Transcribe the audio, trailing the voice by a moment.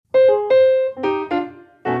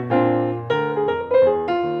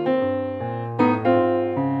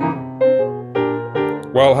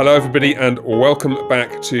Well, hello everybody and welcome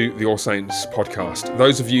back to the All Saints podcast.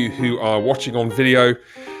 Those of you who are watching on video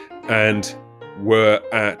and were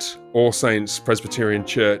at All Saints Presbyterian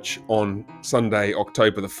Church on Sunday,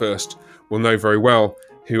 October the 1st, will know very well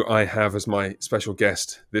who I have as my special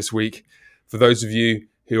guest this week. For those of you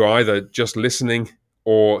who are either just listening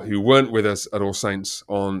or who weren't with us at All Saints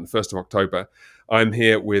on the 1st of October, I'm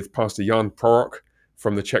here with Pastor Jan Prorok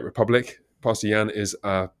from the Czech Republic. Pastor Jan is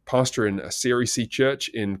a pastor in a Syrici church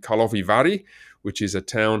in Karlovy Vary, which is a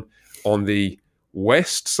town on the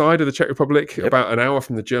west side of the Czech Republic, about an hour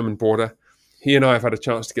from the German border. He and I have had a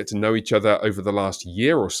chance to get to know each other over the last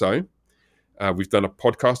year or so. We've done a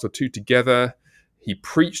podcast or two together. He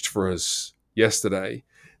preached for us yesterday,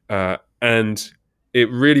 and it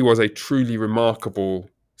really was a truly remarkable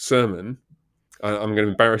sermon. I'm going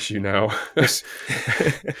to embarrass you now.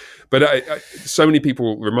 But so many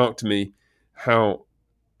people remarked to me how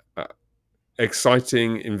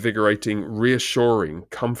exciting, invigorating, reassuring,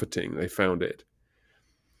 comforting they found it.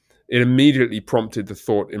 It immediately prompted the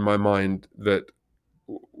thought in my mind that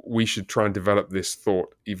we should try and develop this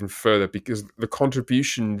thought even further, because the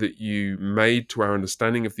contribution that you made to our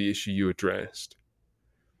understanding of the issue you addressed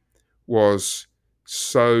was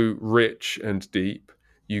so rich and deep.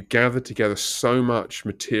 You gathered together so much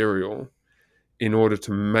material in order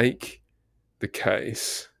to make the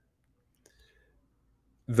case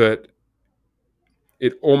that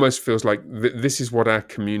it almost feels like this is what our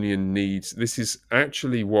communion needs. This is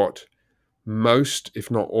actually what most, if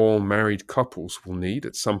not all, married couples will need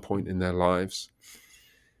at some point in their lives.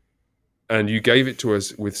 And you gave it to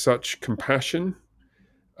us with such compassion.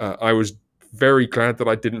 I was very glad that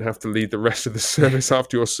I didn't have to lead the rest of the service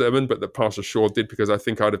after your sermon, but that Pastor Shaw did, because I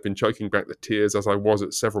think I'd have been choking back the tears as I was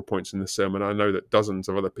at several points in the sermon. I know that dozens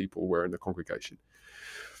of other people were in the congregation.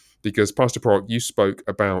 Because Pastor Prorok, you spoke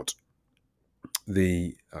about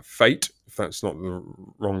the fate, if that's not the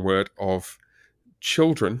wrong word, of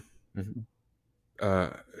children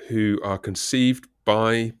who are conceived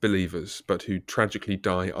by believers, but who tragically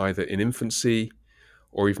die either in infancy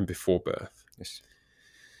or even before birth. Yes.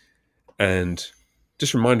 And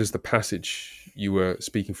just remind us the passage you were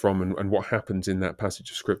speaking from and what happens in that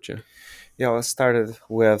passage of Scripture. Yeah, let's start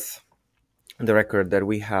with the record that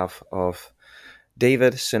we have of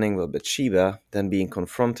David sinning with Bathsheba, then being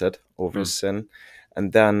confronted over his sin.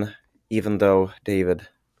 And then, even though David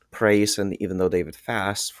prays and even though David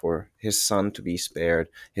fasts for his son to be spared,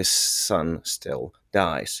 his son still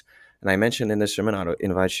dies. And I mentioned in this sermon, I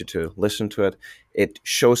invite you to listen to it. It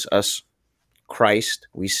shows us Christ.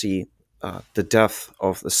 We see the death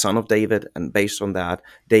of the son of David, and based on that,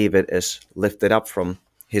 David is lifted up from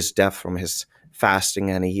his death, from his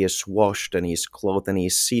fasting, and he is washed and he's clothed and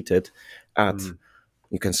he's seated at,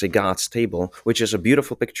 you can say, God's table, which is a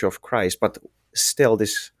beautiful picture of Christ, but still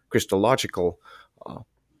this Christological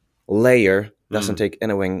layer doesn't take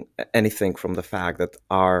anything from the fact that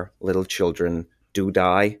our little children do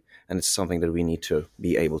die, and it's something that we need to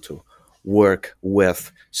be able to work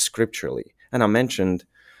with scripturally. And I mentioned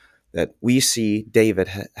that we see David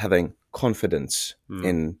having confidence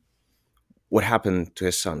in what happened to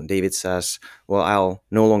his son. David says, well, I'll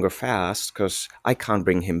no longer fast because I can't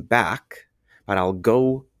bring him back, but I'll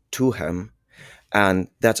go to him. And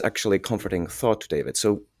that's actually a comforting thought to David.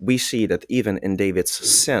 So we see that even in David's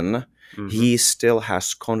sin, he still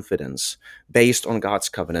has confidence based on God's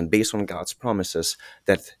covenant, based on God's promises,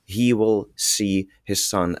 that he will see his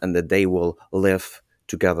son and that they will live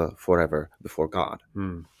together forever before God.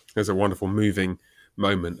 There's a wonderful moving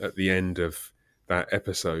moment at the end of that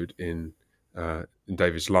episode in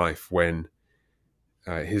David's life when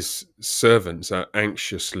his servants are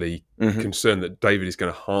anxiously concerned that David is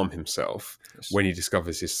going to harm himself when he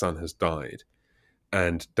discovers his son has died.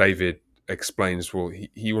 And David explains, well,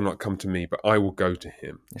 he will not come to me, but I will go to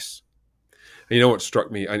him. Yes. And you know what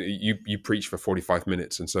struck me? And you preached for 45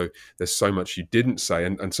 minutes, and so there's so much you didn't say.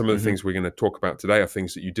 And some of the things we're going to talk about today are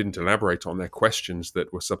things that you didn't elaborate on. They're questions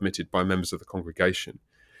that were submitted by members of the congregation.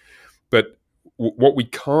 But what we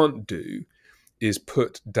can't do is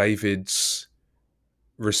put David's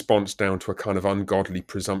response down to a kind of ungodly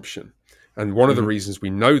presumption. And one of the reasons we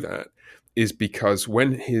know that is because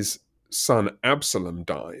when his son Absalom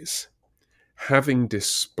dies, having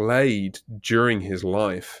displayed during his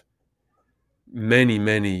life many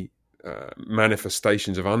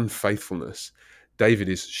manifestations of unfaithfulness, David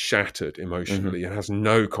is shattered emotionally and has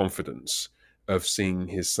no confidence of seeing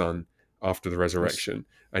his son after the resurrection.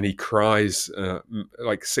 And he cries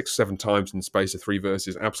like 6-7 times in the space of 3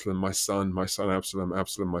 verses, Absalom, my son, Absalom,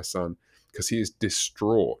 Absalom, my son, because he is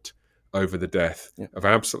distraught over the death of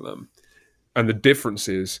Absalom. And the difference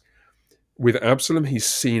is, with Absalom, he's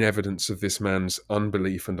seen evidence of this man's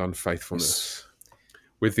unbelief and unfaithfulness. Yes.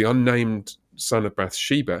 With the unnamed son of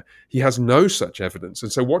Bathsheba, he has no such evidence.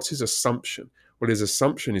 And so what's his assumption? Well, his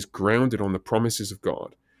assumption is grounded on the promises of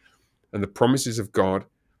God. And the promises of God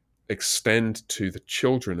extend to the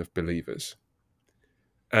children of believers.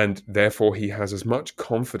 And therefore, he has as much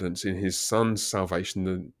confidence in his son's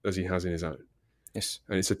salvation as he has in his own. Yes.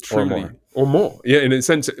 And it's a Or truly, more. or more. Yeah, in a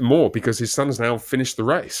sense, more, because his son has now finished the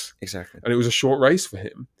race. Exactly. And it was a short race for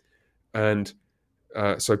him. And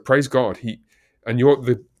so praise God.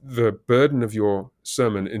 The burden of your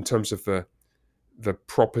sermon in terms of the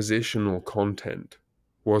propositional content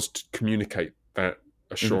was to communicate that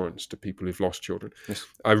assurance to people who've lost children. Yes.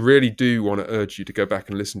 I really do want to urge you to go back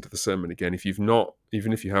and listen to the sermon again if you've not,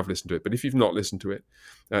 even if you have listened to it, but if you've not listened to it,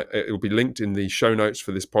 it will be linked in the show notes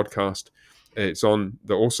for this podcast. It's on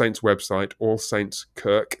the All Saints website,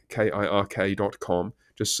 allsaintskirk.com.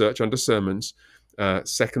 Just search under sermons.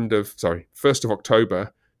 1st of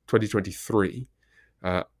October 2023.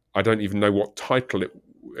 I don't even know what title it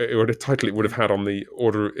would have had on the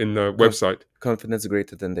order in the website. Confidence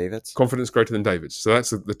greater than David's. Confidence greater than David's. So that's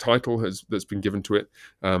the title that's been given to it,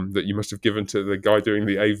 that you must have given to the guy doing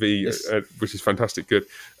the AV, Yes. Which is fantastic, good.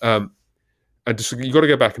 And just, you've got to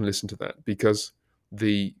go back and listen to that, because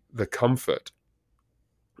the comfort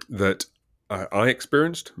that I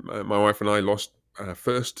experienced, my wife and I lost our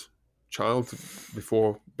first child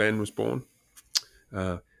before Ben was born.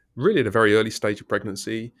 Really at a very early stage of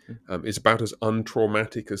pregnancy. It's about as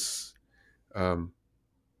untraumatic as an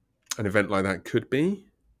event like that could be.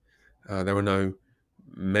 There were no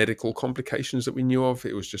medical complications that we knew of.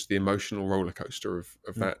 It was just the emotional roller coaster of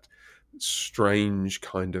that strange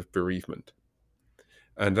kind of bereavement.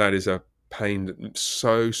 And that is a pain that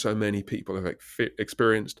so many people have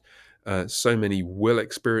experienced. So many will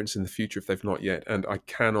experience in the future if they've not yet. And I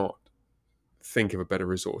cannot think of a better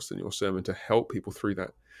resource than your sermon to help people through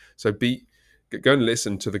that. So go and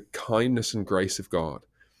listen to the kindness and grace of God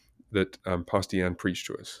that Pastor Jan preached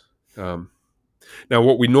to us. Now,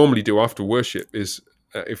 what we normally do after worship is,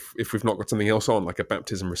 if we've not got something else on, like a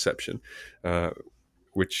baptism reception,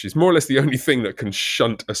 which is more or less the only thing that can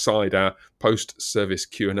shunt aside our post-service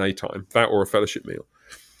Q&A time, that or a fellowship meal.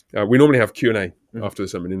 We normally have Q&A after the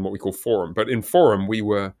sermon in what we call forum. But in forum, we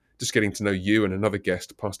were just getting to know you and another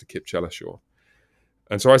guest, Pastor Kip Chellishaw.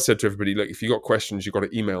 And so I said to everybody, look, if you've got questions, you've got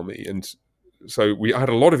to email me. And so I had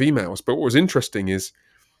a lot of emails. But what was interesting is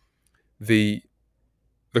the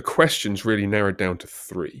questions really narrowed down to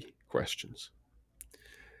 3 questions.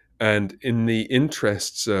 And in the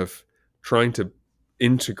interests of trying to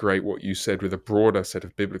integrate what you said with a broader set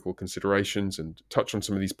of biblical considerations and touch on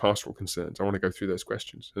some of these pastoral concerns, I want to go through those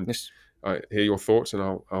questions and I hear your thoughts, and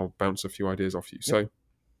I'll bounce a few ideas off you. Yep. So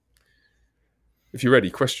if you're ready,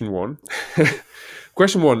 question 1.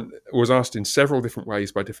 Question 1 was asked in several different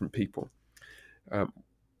ways by different people.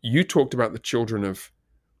 You talked about the children of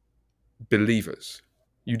believers.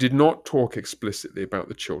 You did not talk explicitly about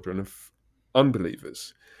the children of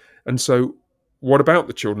unbelievers. And so what about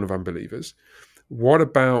the children of unbelievers? What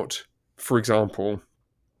about, for example,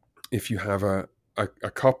 if you have a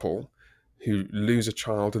couple who lose a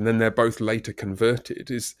child and then they're both later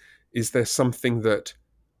converted? Is there something that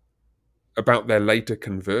about their later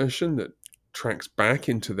conversion that tracks back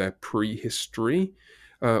into their prehistory?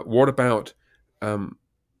 What about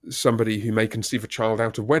somebody who may conceive a child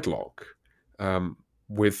out of wedlock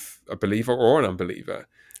with a believer or an unbeliever?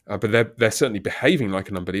 But they're certainly behaving like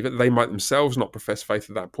an unbeliever. They might themselves not profess faith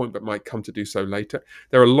at that point, but might come to do so later.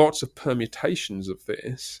 There are lots of permutations of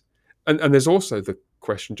this. And there's also the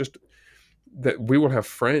question just that we will have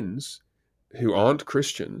friends who aren't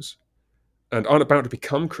Christians and aren't about to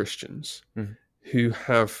become Christians who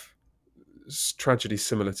have tragedies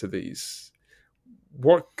similar to these.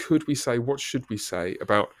 What could we say? What should we say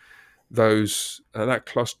about those that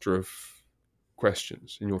cluster of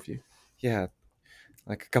questions, in your view? Yeah,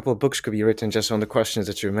 like a couple of books could be written just on the questions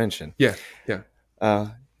that you mentioned. Yeah.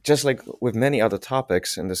 Just like with many other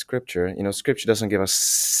topics in the scripture, scripture doesn't give us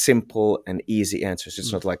simple and easy answers.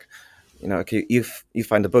 It's not like, okay, you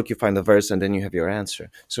find the book, you find the verse, and then you have your answer.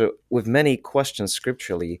 So with many questions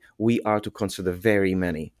scripturally, we are to consider very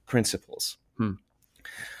many principles.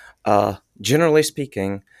 Generally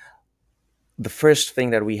speaking, the first thing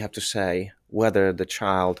that we have to say, whether the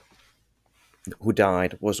child who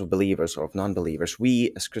died was of believers or of non-believers,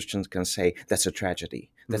 we as Christians can say that's a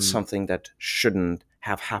tragedy. That's something that shouldn't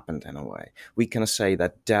have happened in a way. We can say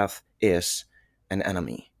that death is an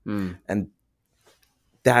enemy. And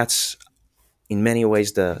that's in many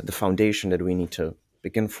ways the foundation that we need to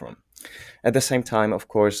begin from. At the same time, of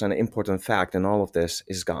course, an important fact in all of this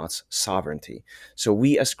is God's sovereignty. So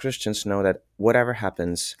we as Christians know that whatever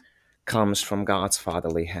happens comes from God's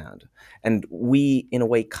fatherly hand. And we, in a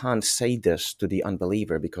way, can't say this to the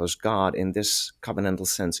unbeliever because God, in this covenantal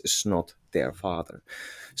sense, is not their father.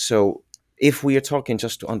 So if we are talking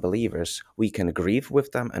just to unbelievers, we can grieve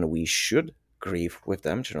with them, and we should grieve with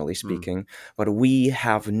them, generally speaking, but we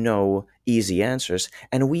have no easy answers,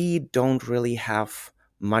 and we don't really have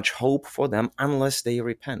much hope for them unless they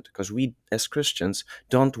repent, because we as Christians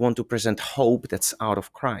don't want to present hope that's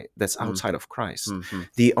outside of Christ.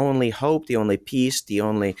 The only hope, the only peace, the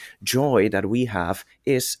only joy that we have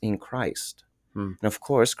is in Christ. And of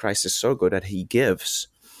course, Christ is so good that he gives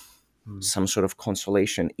some sort of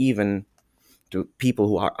consolation even to people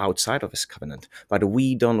who are outside of his covenant. But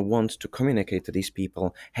we don't want to communicate to these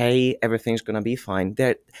people, hey, everything's going to be fine.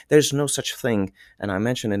 There's no such thing, and I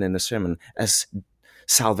mentioned it in the sermon, as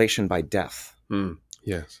salvation by death.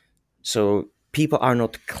 Yes. So people are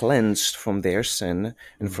not cleansed from their sin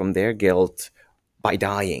and from their guilt by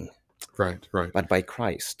dying. Right. But by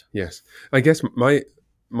Christ. Yes. I guess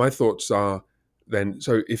my thoughts are then,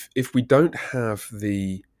 so if we don't have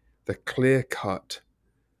the clear-cut,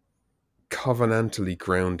 covenantally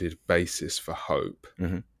grounded basis for hope,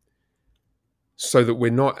 so that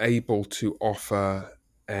we're not able to offer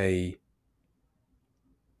a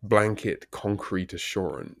blanket concrete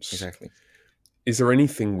assurance. Exactly. Is there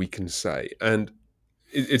anything we can say? And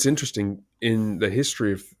it's interesting, in the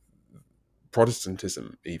history of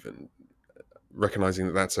Protestantism, even recognizing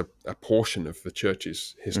that that's a portion of the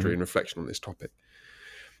church's history and reflection on this topic,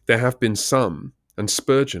 there have been some, and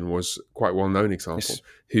Spurgeon was quite a well-known example,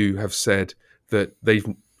 who have said that they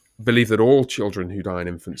believe that all children who die in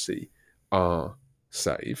infancy are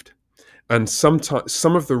saved. And sometimes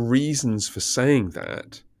some of the reasons for saying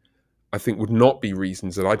that, I think, would not be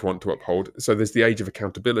reasons that I'd want to uphold. So there's the age of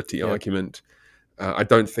accountability argument. I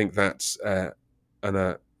don't think that's a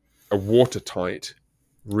watertight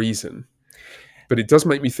reason. But it does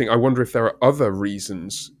make me think, I wonder if there are other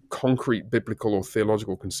reasons, concrete biblical or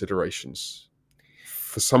theological considerations,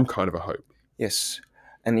 for some kind of a hope. Yes.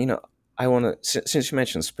 And, I want to, since you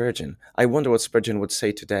mentioned Spurgeon, I wonder what Spurgeon would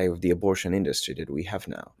say today with the abortion industry that we have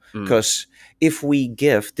now. Because if we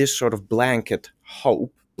give this sort of blanket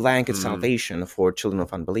hope, blanket salvation for children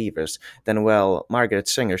of unbelievers, then, well, Margaret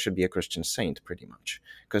Singer should be a Christian saint, pretty much,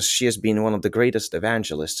 because she has been one of the greatest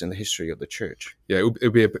evangelists in the history of the church. Yeah,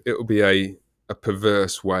 it would be a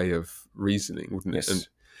perverse way of reasoning, wouldn't it? Yes. And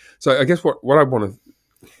so I guess what I want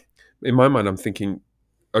to, in my mind, I'm thinking,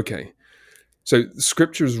 okay, so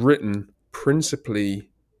Scripture is written principally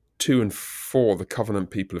to and for the covenant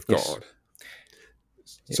people of God.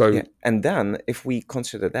 So, and then if we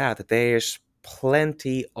consider that, there's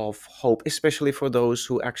plenty of hope, especially for those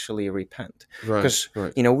who actually repent. Because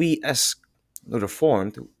we as the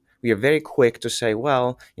Reformed, we are very quick to say,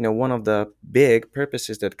 well, one of the big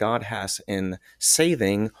purposes that God has in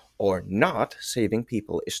saving or not saving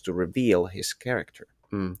people is to reveal his character.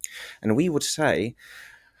 And we would say,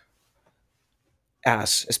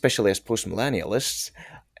 especially as postmillennialists,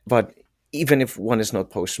 but even if one is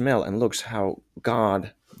not post-mill and looks how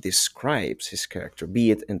God describes his character,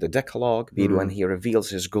 be it in the Decalogue, be it when he reveals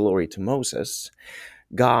his glory to Moses,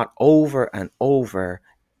 God over and over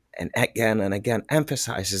and again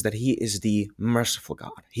emphasizes that he is the merciful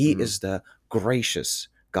God. He is the gracious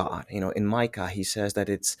God. In Micah, he says that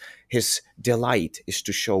it's his delight is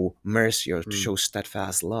to show mercy or to show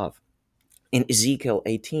steadfast love. In Ezekiel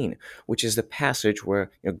 18, which is the passage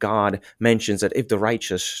where God mentions that if the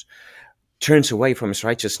righteous turns away from his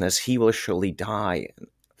righteousness, he will surely die.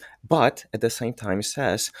 But at the same time, he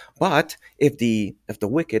says, but if the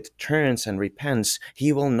wicked turns and repents,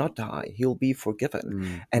 he will not die. He will be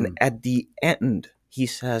forgiven. And at the end, he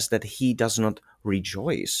says that he does not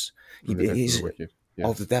rejoice of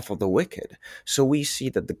the death of the wicked. So we see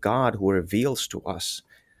that the God who reveals to us,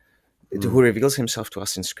 who reveals himself to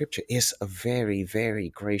us in Scripture, is a very, very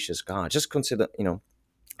gracious God. Just consider,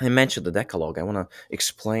 I mentioned the Decalogue. I want to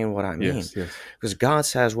explain what I mean. yes. Because God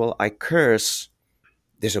says, well, I curse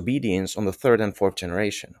disobedience on the third and fourth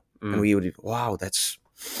generation. And we would, wow, that's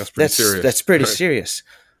pretty serious. That's pretty serious.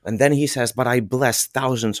 And then he says, but I bless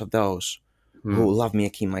thousands of those who love me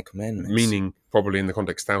and keep my commandments. Meaning, probably in the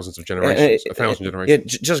context, thousands of generations, 1,000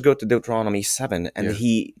 generations. Just go to Deuteronomy 7, and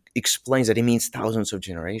he explains that it means thousands of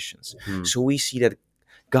generations. So we see that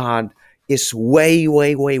God is way,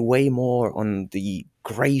 way, way, way more on the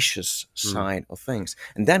gracious side of things.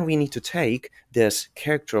 And then we need to take this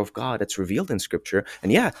character of God that's revealed in Scripture,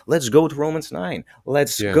 and let's go to Romans 9.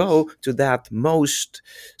 Let's go to that most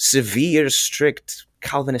severe, strict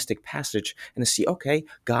Calvinistic passage and see, okay,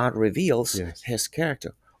 God reveals Yes. his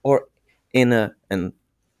character. Or and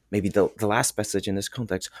maybe the last passage in this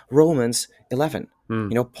context, Romans 11.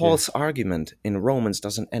 Paul's argument in Romans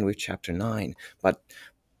doesn't end with chapter 9, but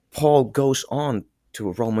Paul goes on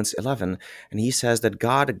to Romans 11, and he says that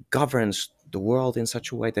God governs the world in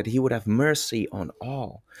such a way that he would have mercy on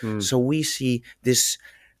all. So we see this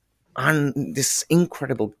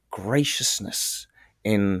incredible graciousness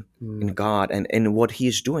in God and in what he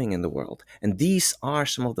is doing in the world. And these are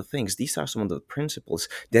some of the things, these are some of the principles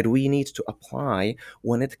that we need to apply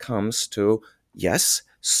when it comes to, yes,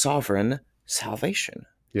 sovereign salvation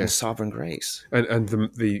and sovereign grace. And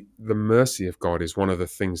the mercy of God is one of the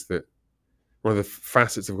things that, one of the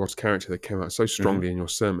facets of God's character that came out so strongly in your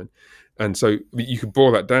sermon. And so you could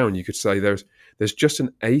boil that down. You could say there's just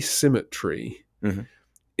an asymmetry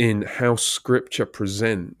in how Scripture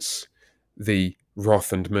presents the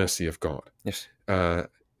wrath and mercy of God. Yes.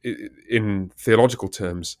 In theological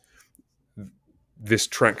terms, this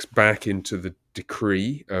tracks back into the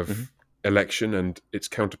decree of election and its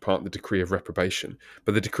counterpart, the decree of reprobation.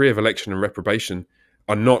 But the decree of election and reprobation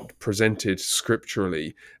are not presented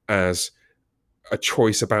scripturally as a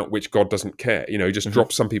choice about which God doesn't care. He just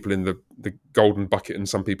drops some people in the golden bucket and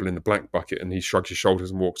some people in the black bucket, and he shrugs his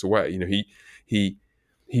shoulders and walks away. He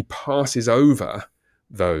passes over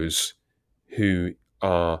those who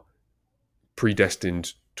are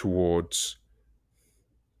predestined towards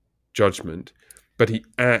judgment, but he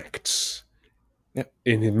acts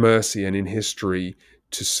in his mercy and in history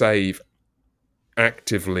to save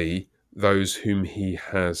actively those whom he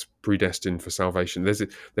has predestined for salvation.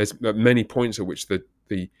 There's many points at which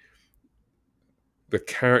the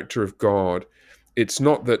character of God, it's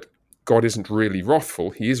not that God isn't really wrathful,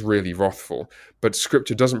 he is really wrathful, but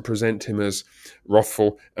Scripture doesn't present him as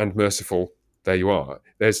wrathful and merciful. There you are.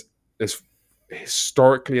 There's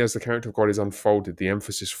historically, as the character of God is unfolded, the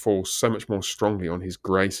emphasis falls so much more strongly on his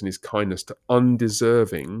grace and his kindness to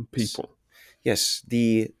undeserving people. Yes,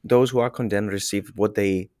 those who are condemned receive what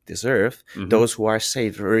they deserve. Those who are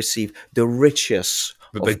saved receive the riches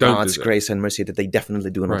of God's grace and mercy that they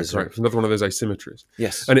definitely do not deserve. Right. Another one of those asymmetries.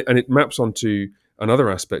 Yes. And it maps onto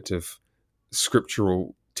another aspect of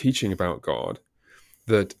scriptural teaching about God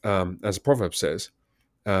that, as a proverb says,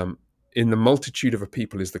 in the multitude of a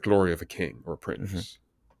people is the glory of a king or a prince.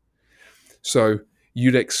 So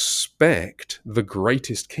you'd expect the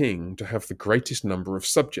greatest king to have the greatest number of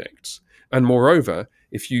subjects. And moreover,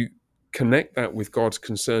 if you connect that with God's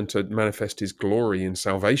concern to manifest his glory in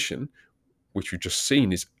salvation, which we've just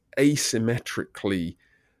seen is asymmetrically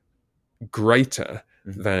greater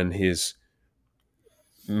than his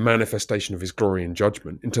manifestation of his glory in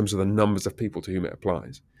judgment in terms of the numbers of people to whom it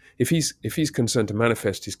applies. If he's concerned to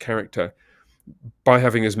manifest his character by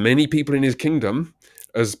having as many people in his kingdom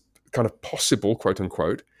as kind of possible, quote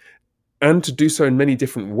unquote, and to do so in many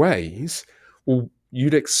different ways, well,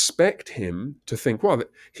 you'd expect him to think, well,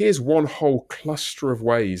 here's one whole cluster of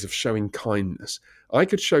ways of showing kindness. I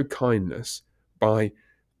could show kindness by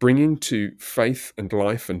bringing to faith and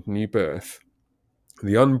life and new birth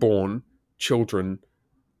the unborn children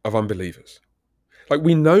of unbelievers. Like,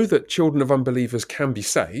 we know that children of unbelievers can be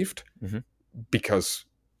saved because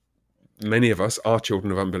many of us are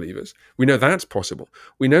children of unbelievers. We know that's possible.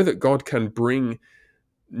 We know that God can bring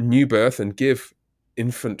new birth and give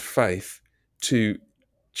infant faith to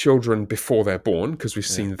children before they're born, because we've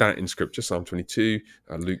seen that in Scripture, Psalm 22,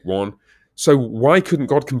 Luke 1. So why couldn't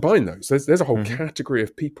God combine those? There's a whole category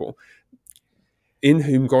of people in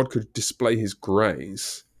whom God could display his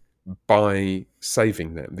grace by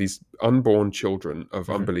saving them, these unborn children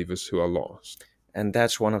of unbelievers who are lost. And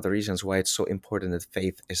that's one of the reasons why it's so important that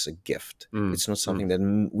faith is a gift. It's not something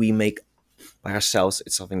that we make by ourselves.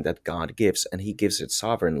 It's something that God gives, and he gives it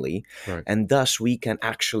sovereignly. Right. And thus we can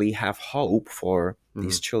actually have hope for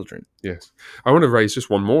these children. Yes. I want to raise just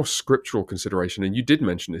one more scriptural consideration, and you did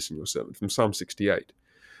mention this in your sermon, from Psalm 68.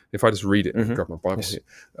 If I just read it, I've got my Bible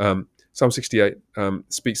here. Psalm 68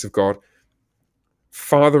 speaks of God.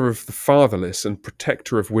 Father of the fatherless and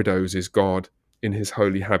protector of widows is God in his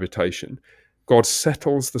holy habitation. God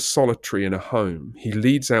settles the solitary in a home. He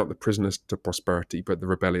leads out the prisoners to prosperity, but the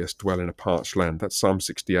rebellious dwell in a parched land. That's Psalm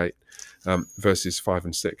 68, verses 5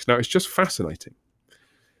 and 6. Now, it's just fascinating.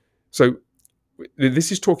 So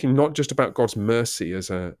this is talking not just about God's mercy as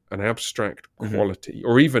an abstract quality,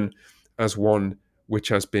 or even as one which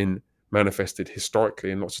has been manifested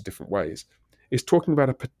historically in lots of different ways. It's talking about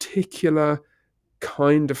a particular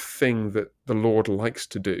kind of thing that the Lord likes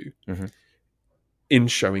to do in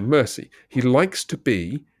showing mercy. He likes to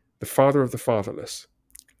be the father of the fatherless.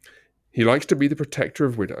 He likes to be the protector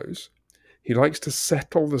of widows. He likes to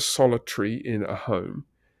settle the solitary in a home.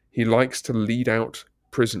 He likes to lead out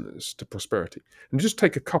prisoners to prosperity. And just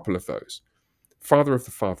take a couple of those. Father of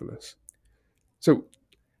the fatherless. So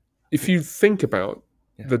if you think about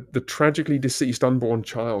the tragically deceased unborn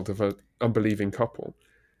child of an unbelieving couple,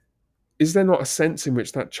 is there not a sense in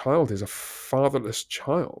which that child is a fatherless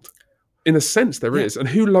child? In a sense, there is. And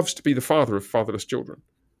who loves to be the father of fatherless children?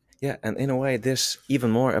 Yeah, and in a way, this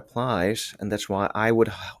even more applies, and that's why I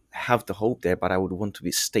would have the hope there, but I would want to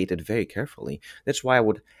be stated very carefully. That's why I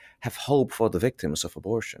would have hope for the victims of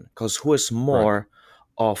abortion, because who is more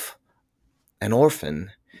of an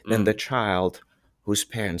orphan than the child whose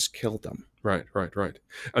parents killed them? Right.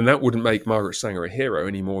 And that wouldn't make Margaret Sanger a hero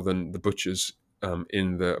any more than the butchers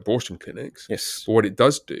in the abortion clinics. Yes. But what it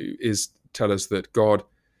does do is tell us that God,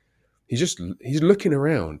 he's looking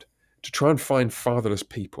around to try and find fatherless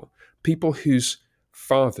people whose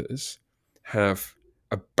fathers have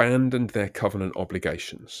abandoned their covenant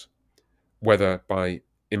obligations, whether by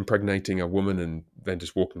impregnating a woman and then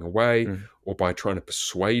just walking away, or by trying to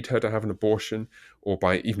persuade her to have an abortion, or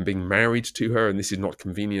by even being married to her, and this is not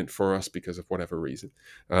convenient for us because of whatever reason.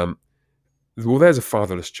 Well, there's a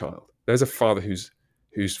fatherless child. There's a father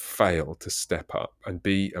who's failed to step up and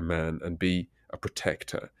be a man and be a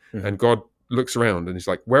protector. And God looks around and he's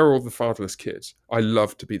like, where are all the fatherless kids? I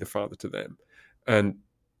love to be the father to them. And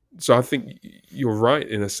so I think you're right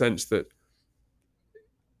in a sense that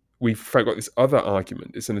we've got this other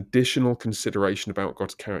argument. It's an additional consideration about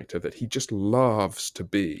God's character that he just loves to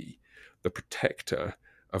be the protector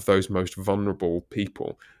of those most vulnerable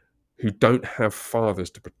people who don't have fathers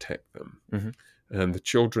to protect them. And the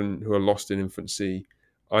children who are lost in infancy,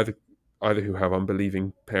 either who have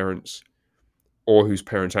unbelieving parents or whose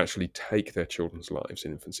parents actually take their children's lives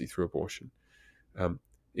in infancy through abortion.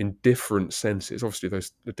 In different senses, obviously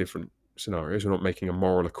those are different scenarios. We're not making a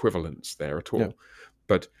moral equivalence there at all. Yeah.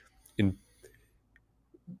 But in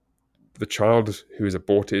the child who is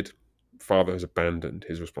aborted, father has abandoned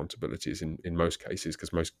his responsibilities in most cases,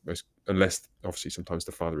 because most unless obviously sometimes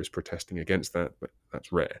the father is protesting against that, but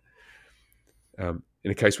that's rare.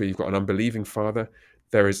 In a case where you've got an unbelieving father,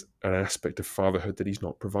 there is an aspect of fatherhood that he's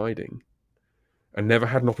not providing and never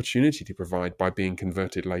had an opportunity to provide by being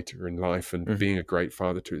converted later in life and being a great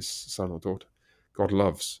father to his son or daughter. God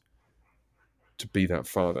loves to be that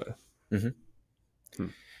father.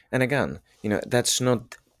 And again, that's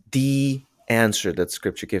not the answer that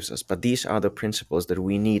Scripture gives us, but these are the principles that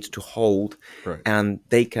we need to hold, and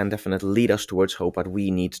they can definitely lead us towards hope, but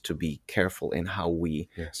we need to be careful in how we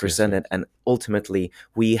present it. And ultimately,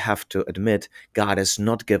 we have to admit God has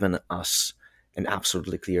not given us an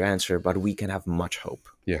absolutely clear answer, but we can have much hope.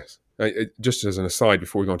 Yes. Just as an aside,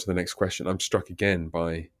 before we go on to the next question, I'm struck again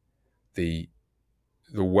by the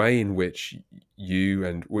way in which you,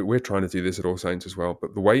 and we're trying to do this at All Saints as well,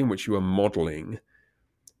 but the way in which you are modeling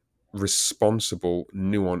responsible,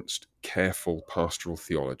 nuanced, careful pastoral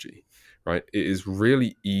theology, right? It is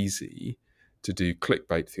really easy to do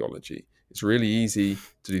clickbait theology. It's really easy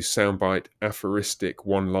to do soundbite, aphoristic,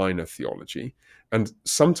 one-liner theology. And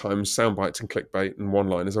sometimes soundbites and clickbait and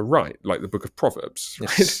one-liners are right, like the book of Proverbs,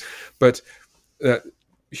 right? Yes. But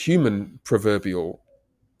human proverbial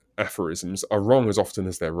aphorisms are wrong as often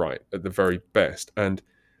as they're right at the very best. And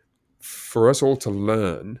for us all to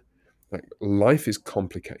learn, like, life is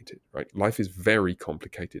complicated, right? Life is very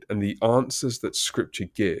complicated. And the answers that Scripture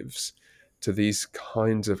gives to these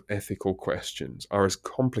kinds of ethical questions are as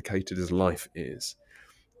complicated as life is.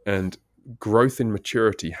 And growth in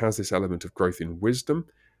maturity has this element of growth in wisdom,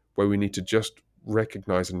 where we need to just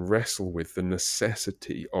recognize and wrestle with the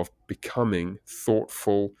necessity of becoming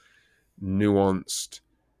thoughtful, nuanced,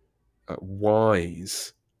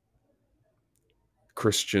 wise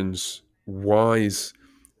Christians, wise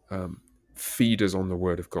feeders on the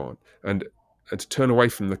Word of God, and to turn away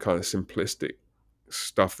from the kind of simplistic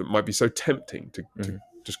stuff that might be so tempting to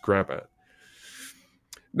just grab at.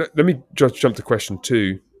 Let me just jump to question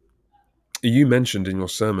 2. You mentioned in your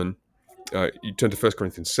sermon, you turned to 1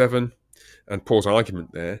 Corinthians 7 and Paul's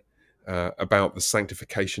argument there about the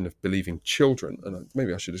sanctification of believing children. And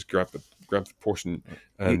maybe I should just grab the portion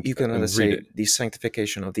and you can and say read it. The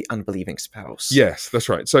sanctification of the unbelieving spouse. Yes, that's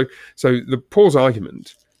right. So the Paul's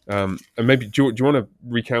argument, and maybe do you want to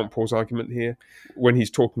recount Paul's argument here when he's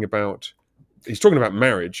talking about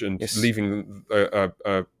marriage and leaving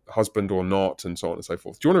a husband or not, and so on and so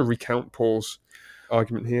forth. Do you want to recount Paul's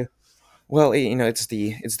argument here? Well, it's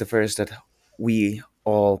the verse that we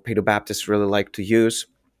all Paedobaptists really like to use.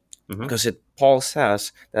 because Paul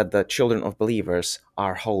says that the children of believers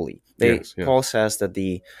are holy. Yes. Paul says that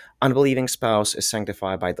the unbelieving spouse is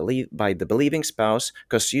sanctified by the believing spouse,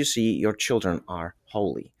 because you see your children are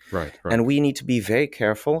holy. Right. And we need to be very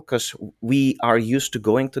careful, because we are used to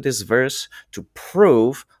going to this verse to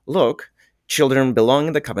prove, look, children belong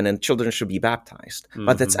in the covenant, children should be baptized.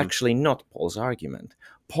 But that's actually not Paul's argument.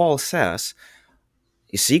 Paul says,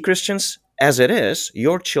 you see, Christians, as it is,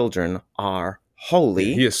 your children are holy.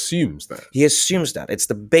 Yeah, he assumes that. He assumes that. It's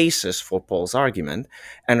the basis for Paul's argument.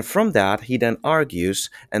 And from that, he then argues,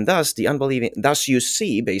 and thus you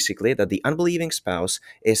see basically that the unbelieving spouse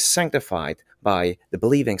is sanctified by the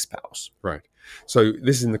believing spouse. Right. So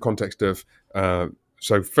this is in the context of,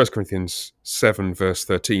 so 1 Corinthians 7, verse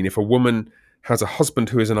 13. If a woman has a husband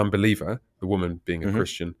who is an unbeliever, the woman being a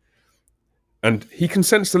Christian, and he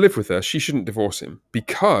consents to live with her, she shouldn't divorce him,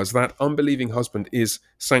 because that unbelieving husband is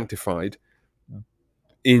sanctified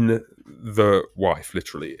in the wife,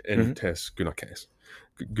 literally, in tes gunakes,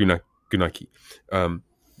 gunaki,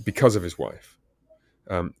 because of his wife,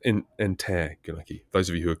 in te gunaki. Those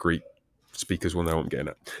of you who are Greek speakers will know what I'm getting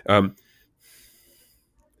at.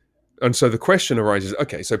 And so the question arises,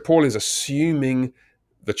 okay, so Paul is assuming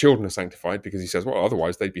the children are sanctified because he says, well,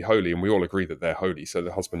 otherwise they'd be holy, and we all agree that they're holy, so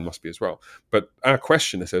the husband must be as well. But our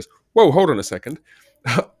questioner says, whoa, hold on a second.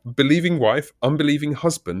 Believing wife, unbelieving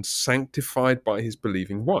husband, sanctified by his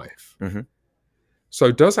believing wife.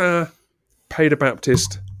 So does our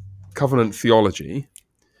Paedo-Baptist covenant theology,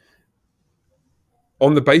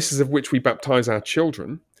 on the basis of which we baptize our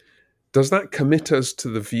children, does that commit us to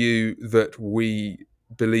the view that we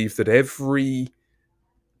believe that every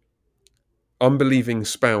unbelieving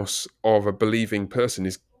spouse of a believing person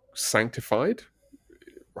is sanctified?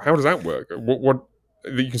 How does that work? What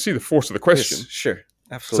you can see the force of the question. Yes, sure,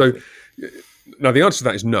 absolutely. So now the answer to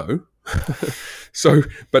that is no. So,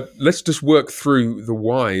 but let's just work through the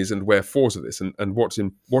whys and wherefores of this, and what's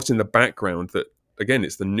in the background. That again,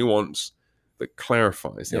 it's the nuance that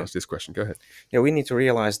clarifies the answer to this question. Go ahead. Yeah, we need to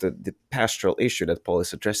realize the pastoral issue that Paul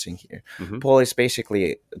is addressing here. Paul is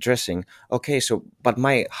basically addressing, okay, so, but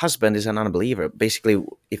my husband is an unbeliever. Basically,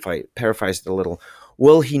 if I paraphrase it a little,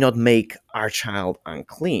 will he not make our child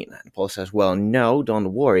unclean? And Paul says, well, no,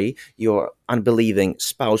 don't worry. Your unbelieving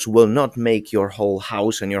spouse will not make your whole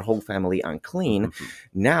house and your whole family unclean.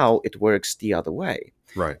 Now it works the other way.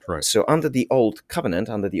 Right. So under the old covenant,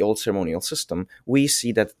 under the old ceremonial system, we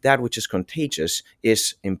see that which is contagious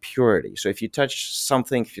is impurity. So if you touch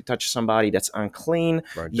something, if you touch somebody that's unclean,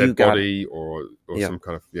 dead body or some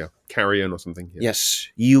kind of carrion or something. Yes,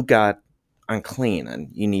 you got unclean, and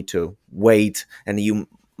you need to wait, and you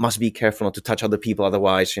must be careful not to touch other people,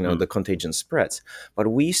 otherwise, the contagion spreads.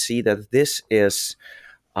 But we see that this is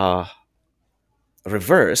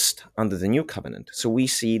reversed under the new covenant. So we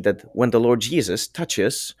see that when the Lord Jesus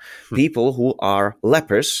touches people who are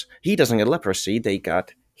lepers, he doesn't get leprosy, they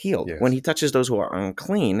got healed. Yes. When he touches those who are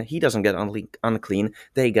unclean, he doesn't get unclean,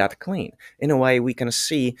 they got clean. In a way, we can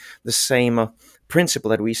see the same principle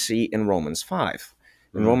that we see in Romans 5.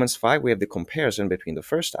 In Romans 5, we have the comparison between the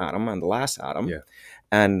first Adam and the last Adam.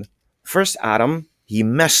 And first Adam, he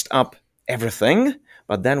messed up everything,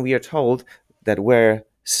 but then we are told that where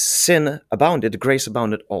sin abounded, grace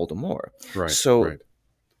abounded all the more.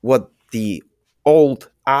 What the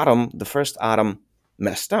old Adam, the first Adam,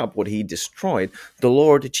 messed up, what he destroyed, the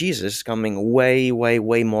Lord Jesus coming way, way,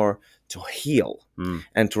 way more to heal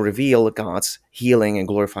and to reveal God's healing and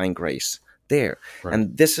glorifying grace there.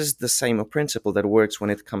 And this is the same principle that works when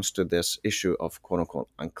it comes to this issue of quote-unquote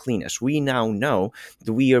uncleanness. We now know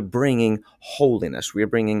that we are bringing holiness, we are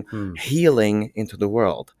bringing healing into the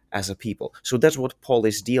world as a people. So that's what Paul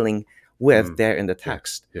is dealing with there in the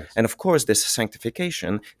text. And of course, this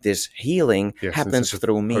sanctification, this healing happens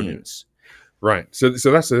through means. Right. So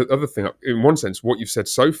that's the other thing. In one sense, what you've said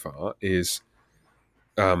so far is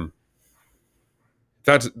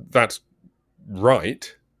that's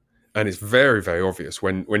right. And it's very, very obvious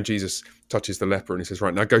when Jesus touches the leper and he says,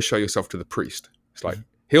 right, now go show yourself to the priest. It's like,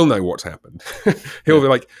 he'll know what's happened. He'll be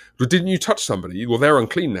like, well, didn't you touch somebody? Well, they're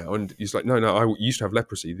unclean now. And he's like, no, I used to have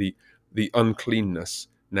leprosy. The uncleanness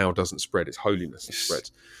now doesn't spread. It's holiness that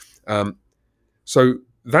spreads. So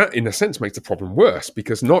that, in a sense, makes the problem worse,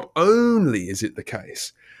 because not only is it the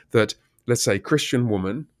case that, let's say, Christian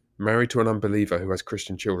woman married to an unbeliever who has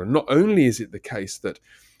Christian children, not only is it the case that,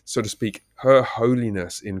 so to speak, her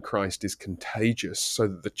holiness in Christ is contagious so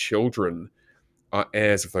that the children are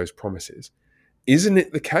heirs of those promises. Isn't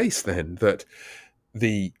it the case then that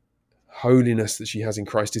the holiness that she has in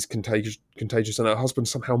Christ is contagious and her husband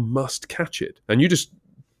somehow must catch it? And you just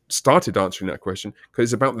started answering that question, because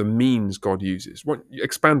it's about the means God uses.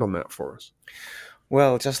 Expand on that for us.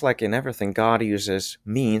 Well, just like in everything, God uses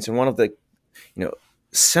means, and one of the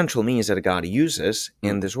central means that God uses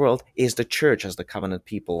in this world is the church as the covenant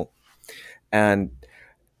people, and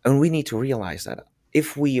we need to realize that.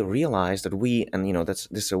 If we realize that we, and this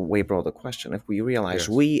is a way broader question. If we realize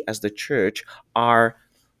we as the church are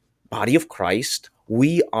body of Christ,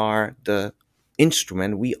 we are the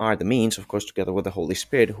instrument, we are the means, of course, together with the Holy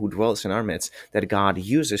Spirit who dwells in our midst, that God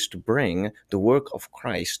uses to bring the work of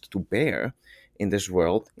Christ to bear in this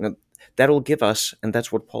world. That will give us, and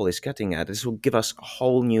that's what Paul is getting at, this will give us a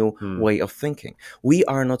whole new way of thinking. We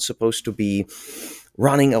are not supposed to be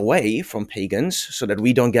running away from pagans so that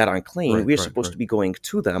we don't get unclean. We're supposed to be going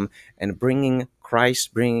to them and bringing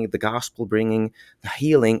Christ, bringing the gospel, bringing the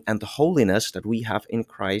healing and the holiness that we have in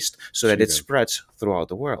Christ, so that it spreads throughout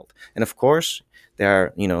the world. And of course,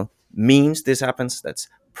 there are, means this happens. That's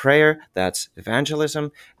prayer, that's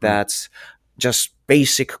evangelism, that's just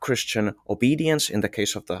basic Christian obedience. In the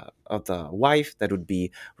case of the wife, that would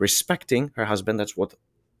be respecting her husband. That's what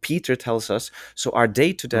Peter tells us. So our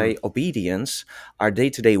day-to-day obedience, our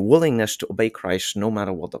day-to-day willingness to obey Christ no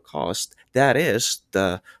matter what the cost, that is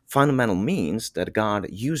the fundamental means that God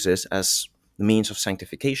uses as the means of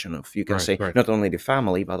sanctification of, you can say, not only the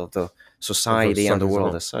family, but of the society and the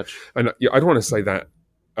world as such. And I'd want to say that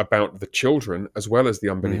about the children as well as the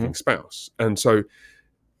unbelieving spouse. And so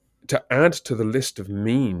to add to the list of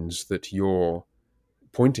means that you're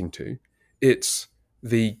pointing to, it's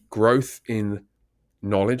the growth in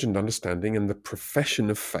knowledge and understanding and the profession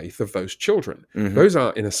of faith of those children. Those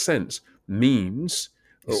are, in a sense, means,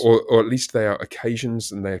 or at least they are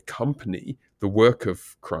occasions, and they accompany the work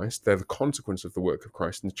of Christ. They're the consequence of the work of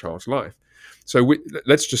Christ in the child's life. So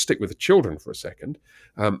let's just stick with the children for a second.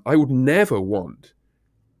 I would never want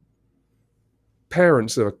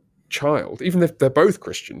parents of a child, even if they're both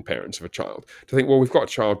Christian parents of a child, to think, well, we've got a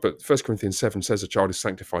child, but 1 Corinthians 7 says a child is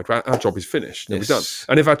sanctified. Our job is finished. We're done.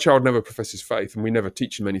 And if our child never professes faith, and we never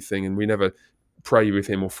teach him anything, and we never pray with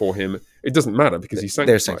him or for him, it doesn't matter, because he's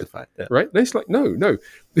sanctified. They're sanctified. Yeah. Right? And it's like, no.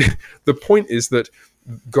 The point is that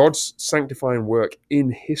God's sanctifying work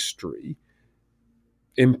in history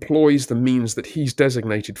employs the means that he's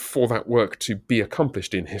designated for that work to be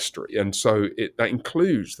accomplished in history. And so that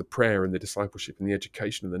includes the prayer and the discipleship and the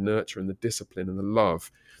education and the nurture and the discipline and the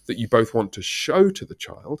love that you both want to show to the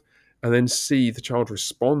child and then see the child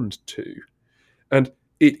respond to. And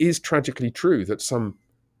it is tragically true that some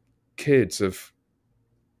kids of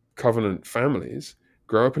covenant families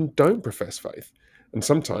grow up and don't profess faith. And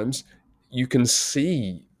sometimes you can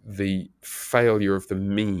see the failure of the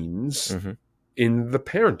means in the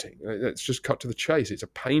parenting. Let's just cut to the chase. It's a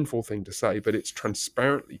painful thing to say, but it's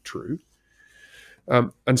transparently true.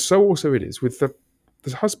 And so also it is with the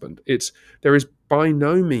husband. There is by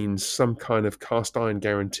no means some kind of cast iron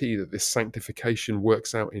guarantee that this sanctification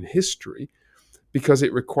works out in history, because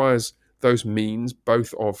it requires those means,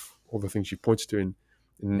 both of all the things you pointed to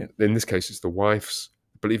in this case, it's the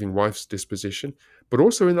believing wife's disposition, but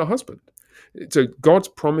also in the husband. So God's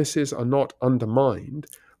promises are not undermined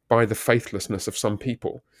by the faithlessness of some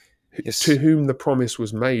people to whom the promise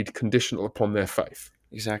was made conditional upon their faith.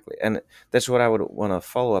 Exactly. And that's what I would want to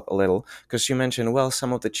follow up a little, because you mentioned, well,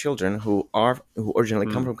 some of the children who originally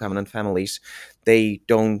come from covenant families, they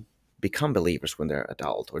don't become believers when they're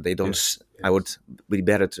adult, or they don't. I would be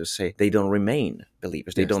better to say they don't remain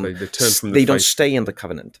believers. They don't. They turn from they don't stay in the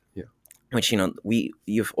covenant. Yeah. Which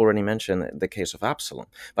you've already mentioned the case of Absalom,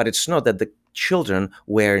 but it's not that the children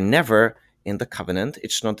were never in the covenant.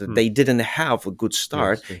 It's not that they didn't have a good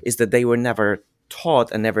start. It's that they were never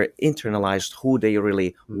taught and never internalized who they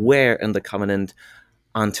really were in the covenant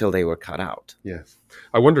until they were cut out. Yes.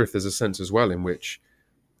 I wonder if there's a sense as well in which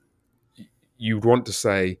you'd want to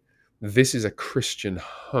say, this is a Christian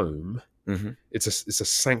home. It's a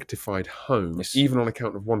sanctified home, even on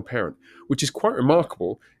account of one parent, which is quite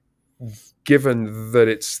remarkable, given that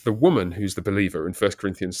it's the woman who's the believer in 1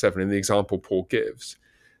 Corinthians 7 in the example Paul gives.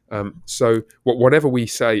 So whatever we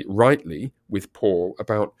say rightly with Paul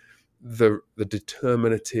about the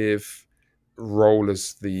determinative role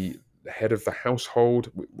as the head of the household,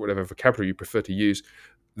 whatever vocabulary you prefer to use,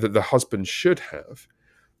 that the husband should have,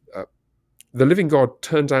 the living God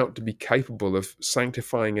turns out to be capable of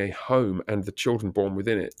sanctifying a home and the children born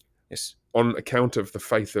within it on account of the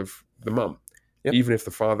faith of the mum, even if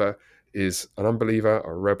the father is an unbeliever,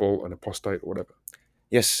 a rebel, an apostate, or whatever.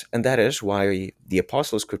 Yes, and that is why the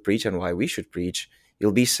apostles could preach and why we should preach.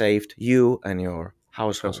 You'll be saved, you and your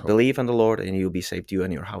household. Believe in the Lord and you'll be saved, you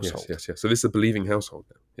and your household. Yes. So this is a believing household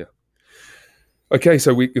now. Yeah. Okay,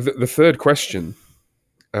 so the third question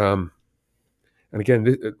And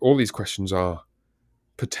again, all these questions are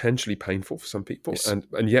potentially painful for some people, Yes.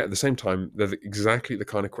 and yet at the same time, they're exactly the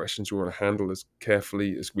kind of questions we want to handle as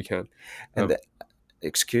carefully as we can. And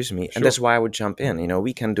excuse me, and Sure. that's why I would jump in.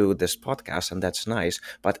 We can do this podcast, and that's nice.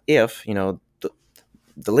 But if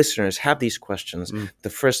the listeners have these questions, the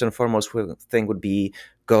first and foremost thing would be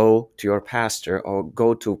go to your pastor or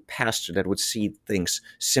go to a pastor that would see things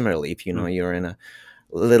similarly. If you're in a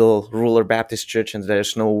little rural Baptist church and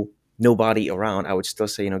there's nobody around, I would still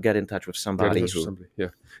say, get in touch with somebody who. Yeah.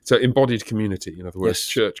 So embodied community, in other words, Yes.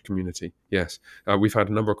 church community. Yes. We've had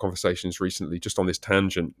a number of conversations recently just on this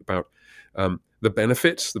tangent about the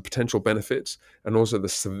benefits, the potential benefits, and also the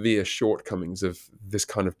severe shortcomings of this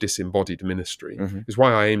kind of disembodied ministry. Is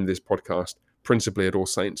why I aim this podcast principally at All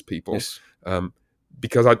Saints people. Yes.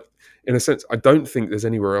 Because in a sense, I don't think there's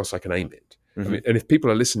anywhere else I can aim it. I mean, and if people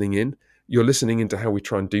are listening in, you're listening into how we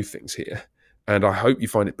try and do things here. And I hope you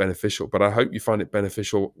find it beneficial, but I hope you find it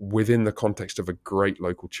beneficial within the context of a great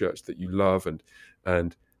local church that you love,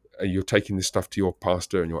 and you're taking this stuff to your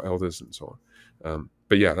pastor and your elders and so on.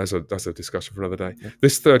 But yeah, that's a discussion for another day. Yeah.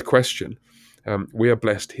 This third question, we are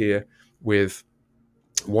blessed here with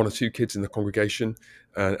 1 or 2 kids in the congregation,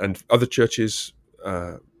 and other churches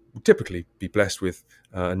typically be blessed with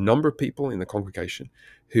a number of people in the congregation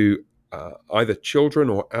who either children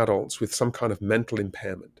or adults with some kind of mental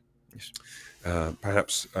impairment. Yes.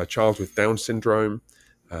 Perhaps a child with Down syndrome,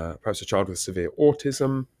 perhaps a child with severe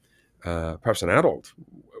autism, perhaps an adult.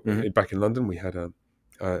 Back in London, we had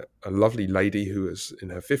a lovely lady who was in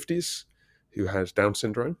her 50s who had Down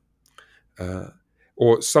syndrome,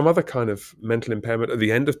 or some other kind of mental impairment at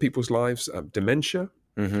the end of people's lives, dementia.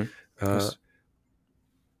 Yes.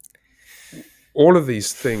 All of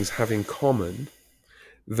these things have in common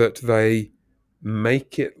that they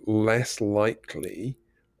make it less likely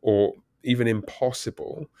or even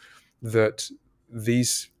impossible that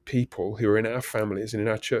these people who are in our families and in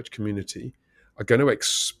our church community are going to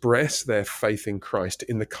express their faith in Christ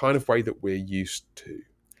in the kind of way that we're used to,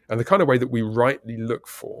 and the kind of way that we rightly look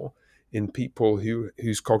for in people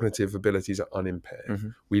whose cognitive abilities are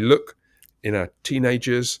unimpaired. We look in our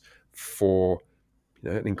teenagers for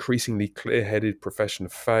an increasingly clear-headed profession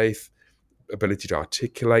of faith, ability to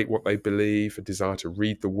articulate what they believe, a desire to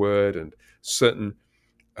read the word, and certain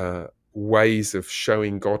ways of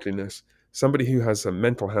showing godliness. Somebody who has a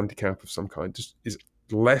mental handicap of some kind just is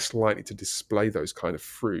less likely to display those kind of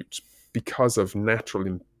fruits because of natural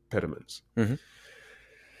impediments.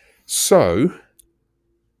 So,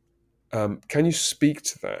 can you speak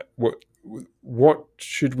to that? What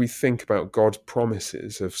should we think about God's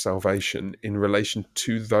promises of salvation in relation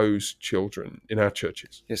to those children in our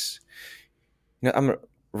churches? Yes. I'm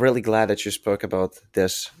really glad that you spoke about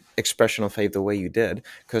this expression of faith the way you did,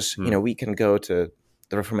 because we can go to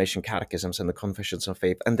the Reformation catechisms and the confessions of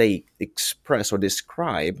faith, and they express or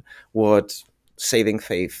describe what saving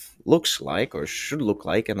faith looks like or should look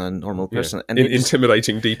like in a normal person. And in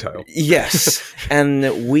intimidating detail. Yes.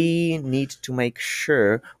 And we need to make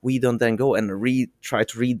sure we don't then go and try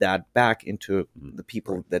to read that back into the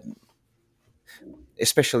people that,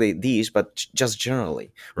 especially these, but just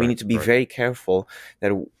generally. We need to be very careful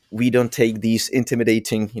that we don't take these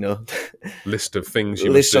intimidating, list of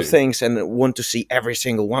things and want to see every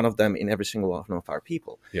single one of them in every single one of our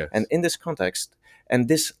people. Yes. And in this context, and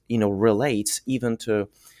this, relates even to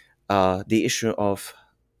the issue of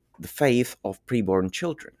the faith of preborn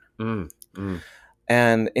children.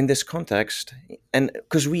 And in this context, and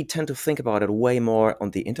because we tend to think about it way more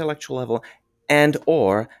on the intellectual level and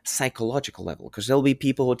or psychological level, because there'll be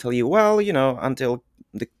people who tell you, well, until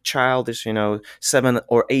the child is, 7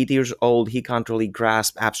 or 8 years old, he can't really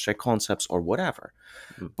grasp abstract concepts or whatever.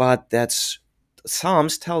 But that's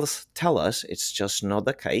Psalms tell us it's just not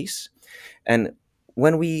the case. And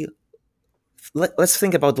when let's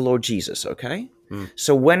think about the Lord Jesus, okay?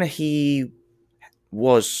 So when he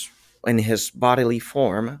was in his bodily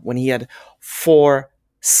form, when he had 4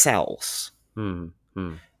 cells,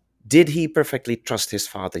 did he perfectly trust his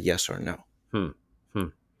Father, yes or no?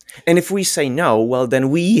 And if we say no, well, then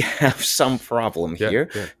we have some problem here,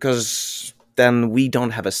 because then we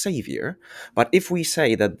don't have a savior. But if we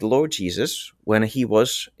say that the Lord Jesus, when he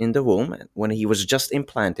was in the womb, when he was just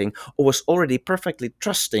implanting, or was already perfectly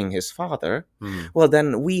trusting his Father, well,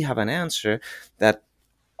 then we have an answer that,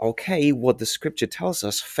 okay, what the scripture tells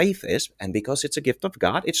us faith is, and because it's a gift of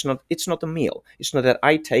God, it's not a meal. It's not that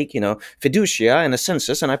I take, fiducia and a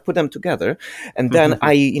census and I put them together, and then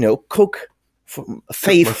I, cook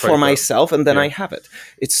faith for myself, and then I have it.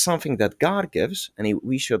 It's something that God gives, and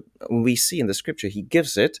we see in the scripture, he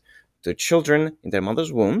gives it to children in their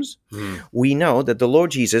mother's wombs. Mm. We know that the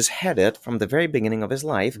Lord Jesus had it from the very beginning of his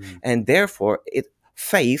life, and therefore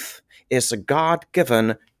faith is a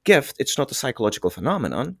God-given gift. It's not a psychological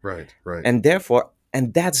phenomenon. Right. Right. And therefore,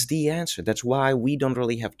 and that's the answer. That's why we don't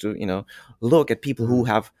really have to, look at people who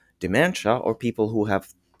have dementia or people who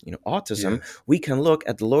have, autism. Yes. We can look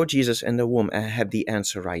at the Lord Jesus in the womb and have the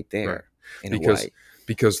answer right there. Right. In a way.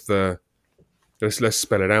 Because let's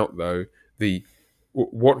spell it out though.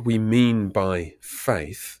 What we mean by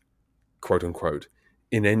faith, quote unquote,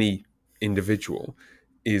 in any individual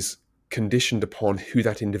is conditioned upon who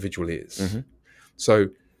that individual is. So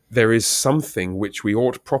there is something which we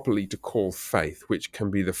ought properly to call faith, which can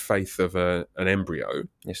be the faith of an embryo.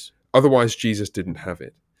 Yes. Otherwise, Jesus didn't have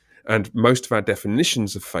it. And most of our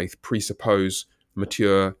definitions of faith presuppose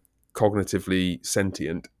mature, cognitively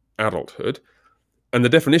sentient adulthood. And the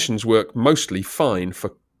definitions work mostly fine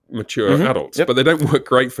for mature adults, but they don't work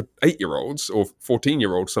great for 8-year-olds or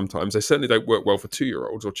 14-year-olds sometimes. They certainly don't work well for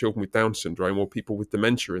 2-year-olds or children with Down syndrome or people with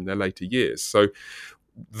dementia in their later years. So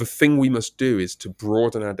the thing we must do is to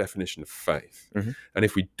broaden our definition of faith. And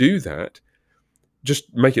if we do that,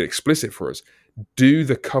 just make it explicit for us. Do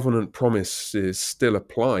the covenant promises still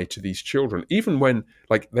apply to these children? Even when,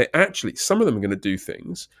 some of them are going to do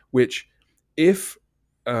things which, if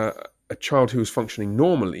a child who was functioning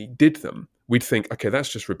normally did them, we'd think, okay, that's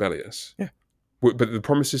just rebellious. Yeah. But the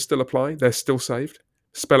promises still apply? They're still saved?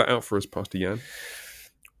 Spell it out for us, Pastor Jan.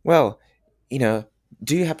 Well,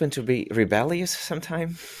 do you happen to be rebellious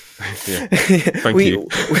sometime? Yeah. Thank you.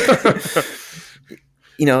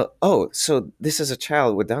 So this is a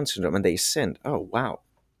child with Down syndrome and they sinned. Oh, wow.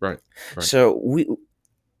 Right. So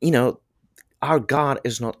our God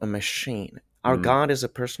is not a machine. Our God is a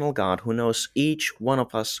personal God who knows each one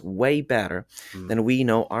of us way better than we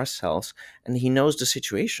know ourselves. And he knows the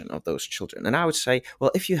situation of those children. And I would say,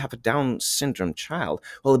 well, if you have a Down syndrome child,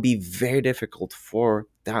 well, it'd be very difficult for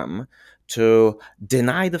them to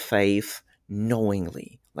deny the faith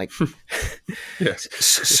knowingly. Yes.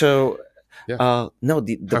 So... Yeah.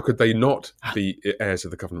 How could they not be heirs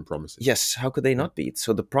of the covenant promises? Yes, how could they not be?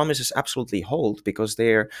 So the promises absolutely hold because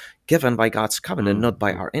they're given by God's covenant, not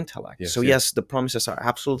by our intellect. Yes, the promises are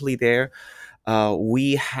absolutely there.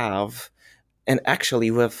 We have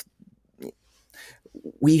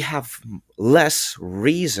less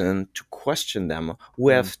reason to question them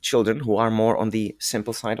with children who are more on the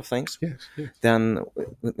simple side of things than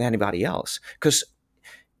with anybody else. Because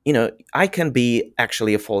I can be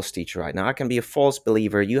actually a false teacher right now. I can be a false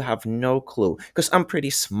believer. You have no clue because I'm pretty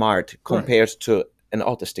smart compared to an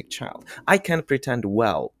autistic child. I can pretend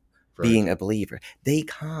well being a believer. They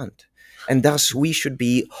can't. And thus we should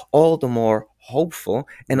be all the more hopeful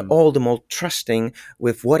and all the more trusting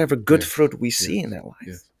with whatever good fruit we see in their life.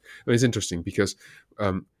 Yes. It's interesting because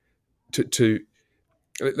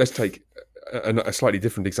let's take a slightly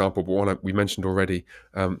different example, but one we mentioned already,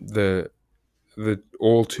 the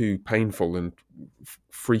all too painful and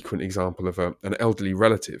frequent example of an elderly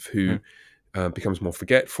relative who becomes more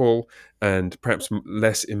forgetful and perhaps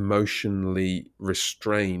less emotionally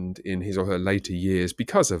restrained in his or her later years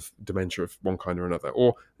because of dementia of one kind or another,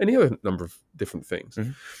 or any other number of different things.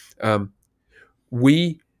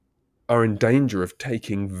 We are in danger of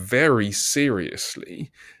taking very seriously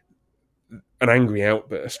an angry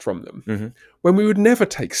outburst from them when we would never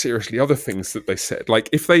take seriously other things that they said. Like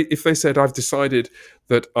if they said, I've decided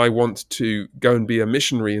that I want to go and be a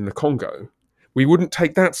missionary in the Congo, we wouldn't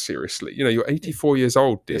take that seriously. You're 84 years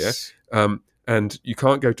old, dear, and you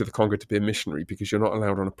can't go to the Congo to be a missionary because you're not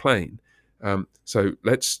allowed on a plane. So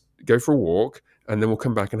let's go for a walk and then we'll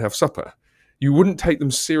come back and have supper. You wouldn't take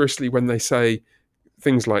them seriously when they say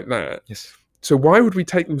things like that. Yes. So why would we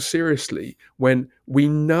take them seriously when we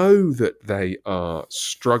know that they are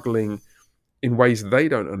struggling in ways they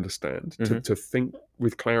don't understand to think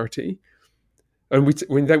with clarity? And we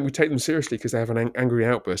take them seriously because they have an angry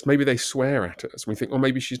outburst. Maybe they swear at us. We think,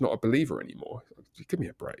 maybe she's not a believer anymore. Give me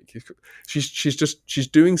a break. She's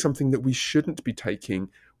doing something that we shouldn't be taking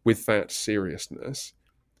with that seriousness,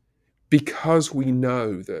 because we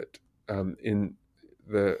know that in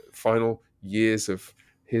the final years of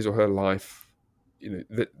his or her life,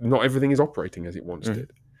 that not everything is operating as it once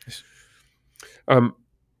did. Yes.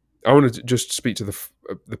 I want to just speak to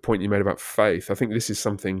the point you made about faith. I think this is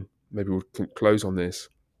something, maybe we'll close on this.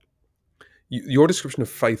 Your description of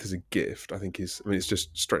faith as a gift, I think it's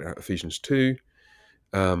just straight out of Ephesians 2.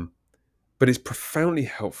 But it's profoundly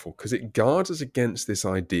helpful because it guards us against this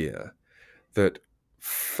idea that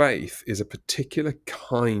faith is a particular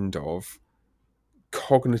kind of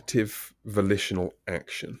cognitive volitional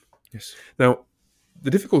action. Yes. Now, the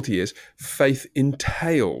difficulty is faith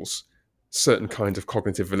entails certain kinds of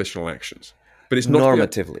cognitive volitional actions, but it's not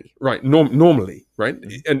normatively. Right, normally, right?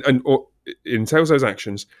 Or it entails those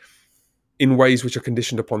actions in ways which are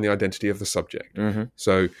conditioned upon the identity of the subject.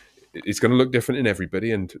 So it's going to look different in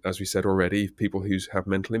everybody. And as we said already, people who have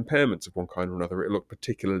mental impairments of one kind or another, it'll look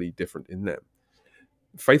particularly different in them.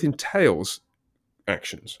 Faith entails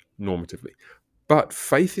actions normatively, but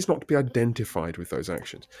faith is not to be identified with those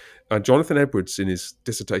actions. Jonathan Edwards, in his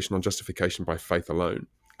dissertation on justification by faith alone,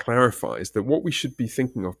 clarifies that what we should be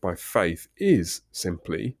thinking of by faith is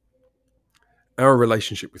simply our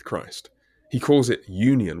relationship with Christ. He calls it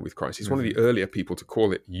union with Christ. He's one of the earlier people to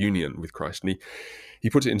call it union with Christ. And he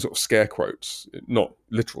puts it in sort of scare quotes, not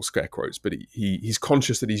literal scare quotes, but he's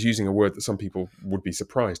conscious that he's using a word that some people would be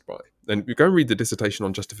surprised by. And you go and read the dissertation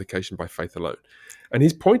on justification by faith alone. And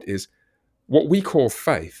his point is, what we call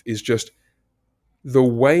faith is just the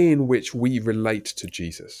way in which we relate to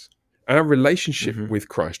Jesus. Our relationship with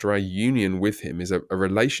Christ, or our union with him, is a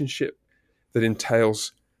relationship that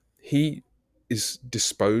entails he is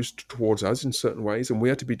disposed towards us in certain ways, and we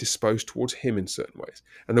are to be disposed towards him in certain ways.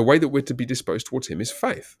 And the way that we're to be disposed towards him is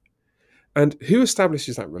faith. And who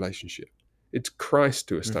establishes that relationship? It's Christ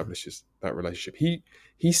who establishes that relationship.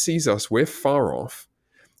 He sees us, we're far off,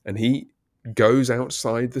 and he goes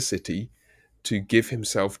outside the city to give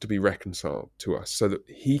himself to be reconciled to us, so that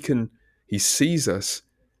he sees us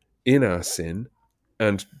in our sin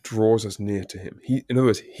and draws us near to him. In other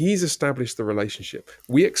words, he's established the relationship.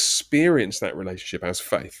 We experience that relationship as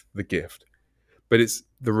faith, the gift, but it's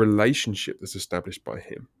the relationship that's established by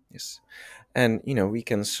him. Yes. And, we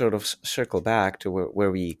can sort of circle back to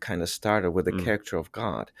where we kind of started with the character of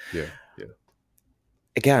God. Yeah.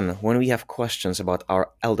 Again, when we have questions about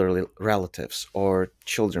our elderly relatives or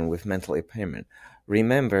children with mental impairment,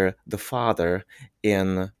 remember the father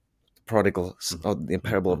in the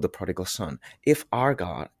parable of the prodigal son. If our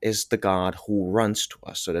God is the God who runs to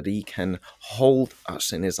us so that he can hold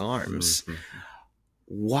us in his arms,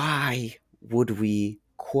 why would we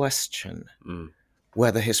question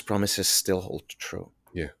whether his promises still hold true?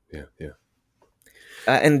 Yeah.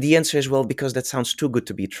 And the answer is, well, because that sounds too good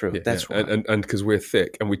to be true. That's why. And because we're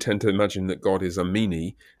thick, and we tend to imagine that God is a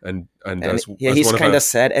meanie, and he's kind of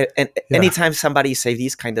sad. And anytime somebody says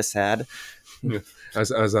he's kind of sad,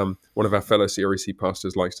 as one of our fellow CREC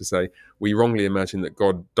pastors likes to say, we wrongly imagine that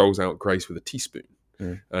God doles out grace with a teaspoon,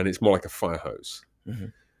 and it's more like a fire hose.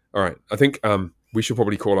 All right, I think we should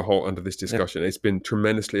probably call a halt under this discussion. It's been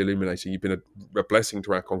tremendously illuminating. You've been a blessing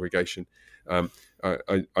to our congregation. I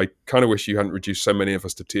kind of wish you hadn't reduced so many of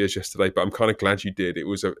us to tears yesterday, but I'm kind of glad you did. It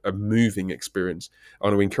was a moving experience. I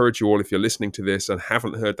want to encourage you all, if you're listening to this and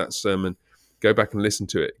haven't heard that sermon, go back and listen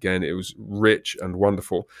to it again. It was rich and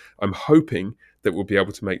wonderful. I'm hoping that we'll be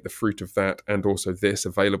able to make the fruit of that and also this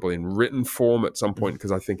available in written form at some point,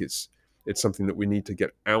 because I think it's something that we need to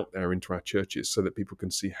get out there into our churches so that people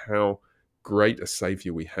can see how great a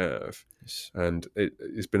Saviour we have. Yes. And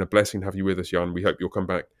it's been a blessing to have you with us, Jan. We hope you'll come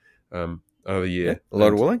back another year. Yeah,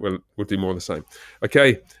 Lord willing. We'll do more of the same.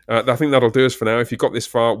 Okay, I think that'll do us for now. If you got this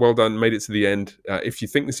far, well done, made it to the end. If you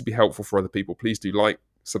think this would be helpful for other people, please do like,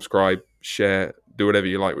 subscribe, share, do whatever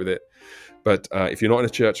you like with it. But if you're not in a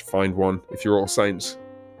church, find one. If you're All Saints,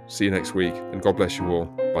 see you next week. And God bless you all.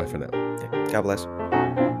 Bye for now. God bless.